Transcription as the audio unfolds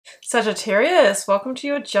Sagittarius, welcome to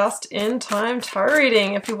your just-in-time tarot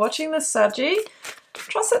reading. If you're watching this, Saggy,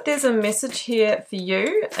 trust that there's a message here for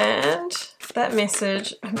you, and that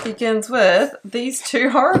message begins with these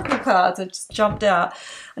two oracle cards that just jumped out.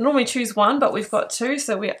 I normally choose one, but we've got two,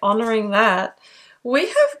 so we're honoring that. We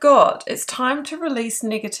have got, it's time to release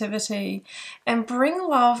negativity and bring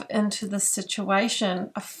love into the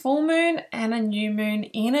situation. A full moon and a new moon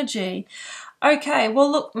energy. Okay,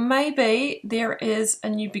 well look, maybe there is a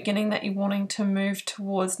new beginning that you're wanting to move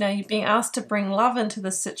towards. Now you're being asked to bring love into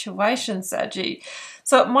the situation, Saggy.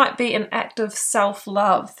 So it might be an act of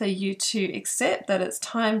self-love for you to accept that it's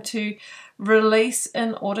time to release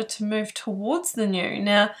in order to move towards the new.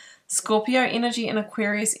 Now, Scorpio energy and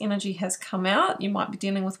Aquarius energy has come out. You might be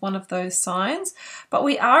dealing with one of those signs, but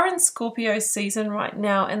we are in Scorpio season right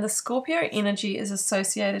now, and the Scorpio energy is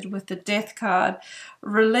associated with the Death card.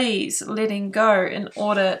 Release, letting go in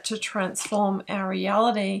order to transform our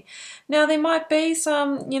reality. Now there might be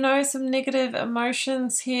some, some negative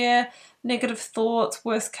emotions here, negative thoughts,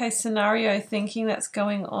 worst case scenario thinking that's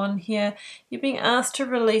going on here. You're being asked to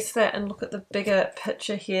release that and look at the bigger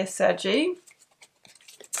picture here, Saggy.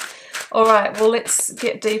 All right, well, let's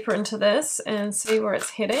get deeper into this and see where it's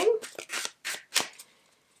heading.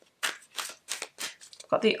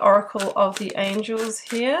 Got the Oracle of the Angels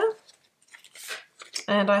here.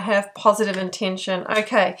 And I have positive intention.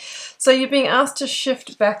 Okay, so you're being asked to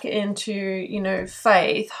shift back into,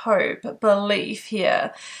 faith, hope, belief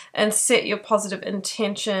here, and set your positive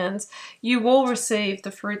intentions. You will receive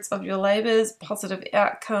the fruits of your labors, positive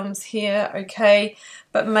outcomes here, okay?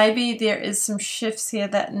 But maybe there is some shifts here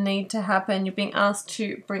that need to happen. You're being asked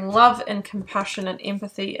to bring love and compassion and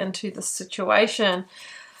empathy into the situation.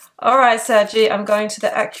 All right, Saggy, I'm going to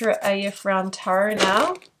the Accurate AF Round Tarot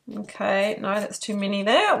now. Okay, no, that's too many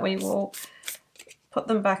there. We will put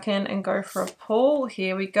them back in and go for a pull.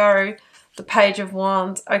 Here we go. The Page of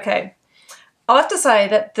Wands. Okay, I'll have to say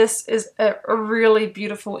that this is a really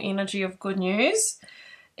beautiful energy of good news.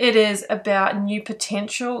 It is about new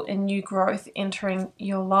potential and new growth entering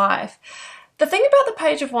your life. The thing about the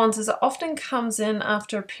Page of Wands is it often comes in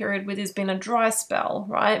after a period where there's been a dry spell,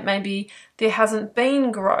 right? Maybe there hasn't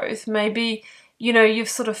been growth. Maybe you've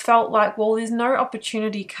sort of felt like, well, there's no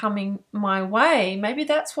opportunity coming my way. Maybe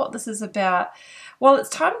that's what this is about. Well, it's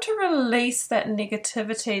time to release that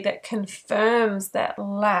negativity that confirms that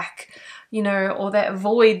lack, or that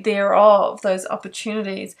void thereof, those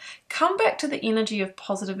opportunities. Come back to the energy of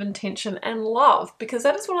positive intention and love, because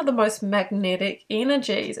that is one of the most magnetic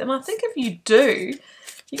energies. And I think if you do,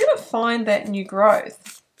 you're going to find that new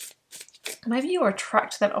growth. Maybe you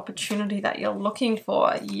attract that opportunity that you're looking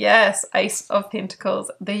for. Yes, Ace of Pentacles.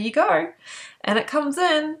 There you go. And it comes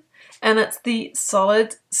in, and it's the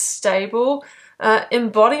solid, stable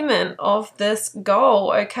embodiment of this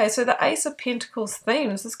goal. Okay, so the Ace of Pentacles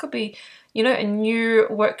themes, this could be, a new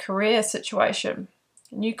work career situation,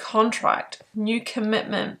 new contract, new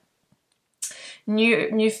commitment,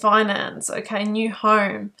 new finance, okay, new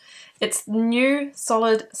home. It's new,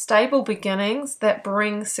 solid, stable beginnings that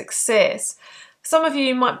bring success. Some of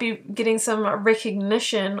you might be getting some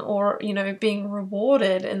recognition or, being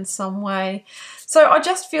rewarded in some way. So I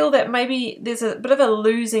just feel that maybe there's a bit of a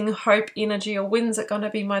losing hope energy, or when's it going to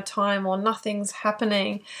be my time, or nothing's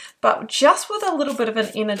happening. But just with a little bit of an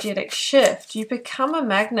energetic shift, you become a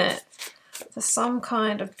magnet for some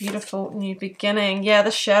kind of beautiful new beginning. Yeah, the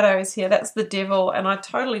shadows here, that's the devil, and I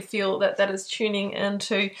totally feel that that is tuning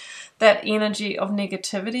into that energy of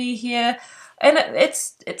negativity here. And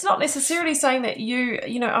it's not necessarily saying that you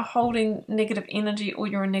are holding negative energy or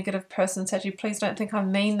you're a negative person, Saggy. Please don't think I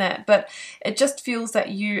mean that, but it just feels that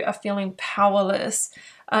you are feeling powerless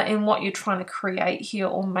in what you're trying to create here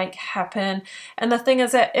or make happen. And the thing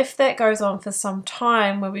is that if that goes on for some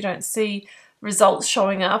time where we don't see results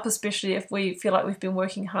showing up, especially if we feel like we've been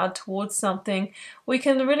working hard towards something, we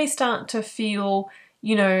can really start to feel,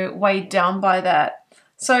 weighed down by that.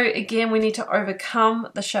 So again, we need to overcome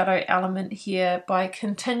the shadow element here by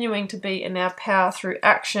continuing to be in our power through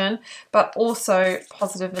action, but also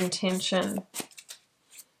positive intention.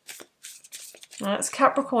 Now, it's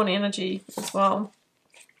Capricorn energy as well.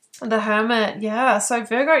 The Hermit, yeah, so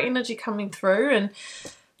Virgo energy coming through, and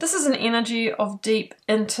this is an energy of deep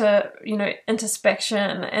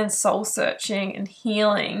introspection and soul searching and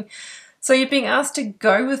healing. So you're being asked to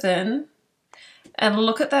go within and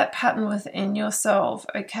look at that pattern within yourself,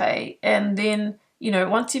 okay? And then,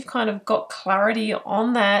 once you've kind of got clarity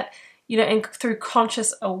on that, and through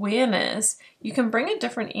conscious awareness, you can bring a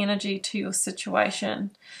different energy to your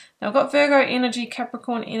situation. Now, I've got Virgo energy,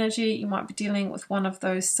 Capricorn energy. You might be dealing with one of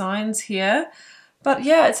those signs here. But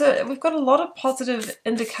yeah, we've got a lot of positive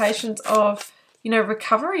indications of, you know,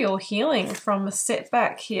 recovery or healing from a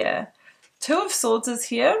setback here. Two of Swords is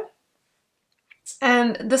here.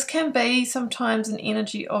 And this can be sometimes an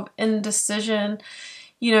energy of indecision,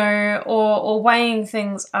 you know, or weighing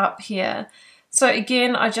things up here. So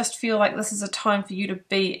again, I just feel like this is a time for you to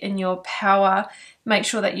be in your power. Make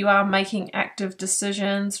sure that you are making active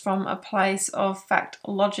decisions from a place of fact,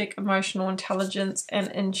 logic, emotional intelligence,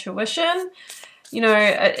 and intuition. You know,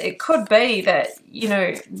 it could be that, you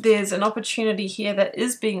know, there's an opportunity here that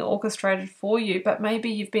is being orchestrated for you, but maybe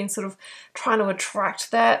you've been sort of trying to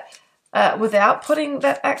attract that without putting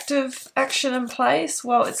that active action in place.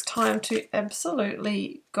 Well, it's time to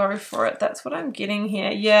absolutely go for it. That's what I'm getting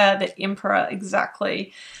here. Yeah, the Emperor,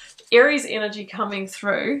 exactly. Aries energy coming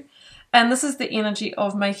through. And this is the energy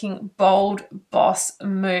of making bold boss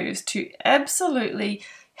moves, to absolutely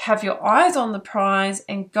have your eyes on the prize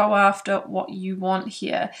and go after what you want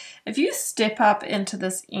here. If you step up into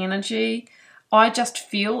this energy, I just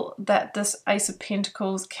feel that this Ace of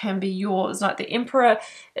Pentacles can be yours. Like the Emperor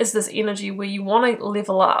is this energy where you want to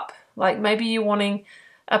level up. Like maybe you're wanting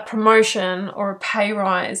a promotion or a pay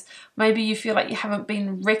rise. Maybe you feel like you haven't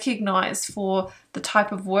been recognized for the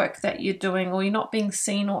type of work that you're doing, or you're not being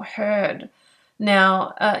seen or heard.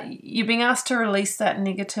 Now, you're being asked to release that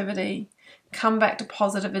negativity. Come back to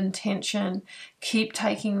positive intention. Keep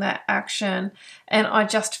taking that action. And I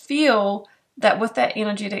just feel that with that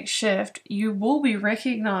energetic shift, you will be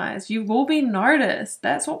recognized. You will be noticed.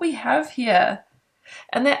 That's what we have here.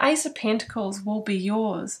 And that Ace of Pentacles will be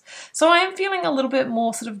yours. So I am feeling a little bit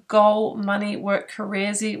more sort of goal, money, work,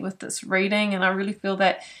 careersy with this reading. And I really feel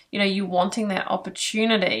that, you know, you wanting that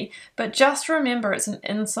opportunity. But just remember, it's an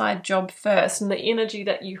inside job first. And the energy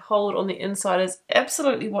that you hold on the inside is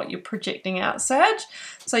absolutely what you're projecting out, Sag.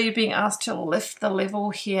 So you're being asked to lift the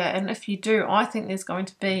level here. And if you do, I think there's going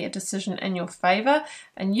to be a decision in your favor.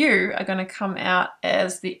 And you are going to come out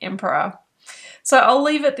as the Emperor. So I'll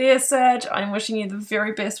leave it there, Sag. I'm wishing you the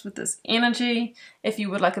very best with this energy. If you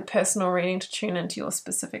would like a personal reading to tune into your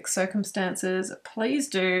specific circumstances, please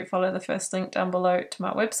do follow the first link down below to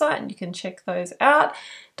my website and you can check those out.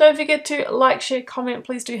 Don't forget to like, share, comment.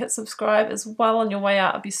 Please do hit subscribe as well on your way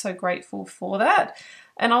out. I'd be so grateful for that.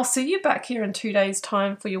 And I'll see you back here in 2 days'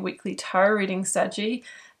 time for your weekly tarot reading, Saggy.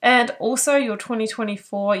 And also your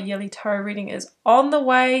 2024 yearly tarot reading is on the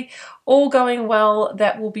way. All going well,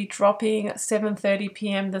 that will be dropping at 7:30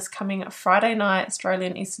 p.m. this coming Friday night,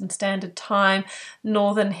 Australian Eastern Standard Time,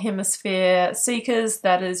 Northern Hemisphere seekers.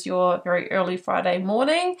 That is your very early Friday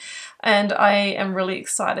morning. And I am really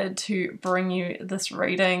excited to bring you this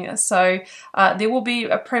reading. So there will be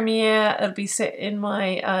a premiere. It'll be set in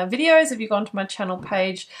my videos if you go onto my channel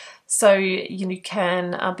page, so you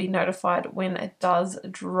can be notified when it does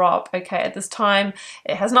drop. Okay, at this time,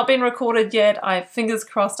 it has not been recorded yet. Fingers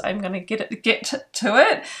crossed I'm going to get to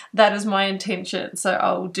it. That is my intention, so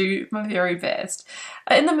I'll do my very best.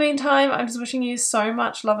 In the meantime, I'm just wishing you so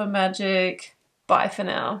much love and magic. Bye for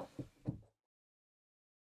now.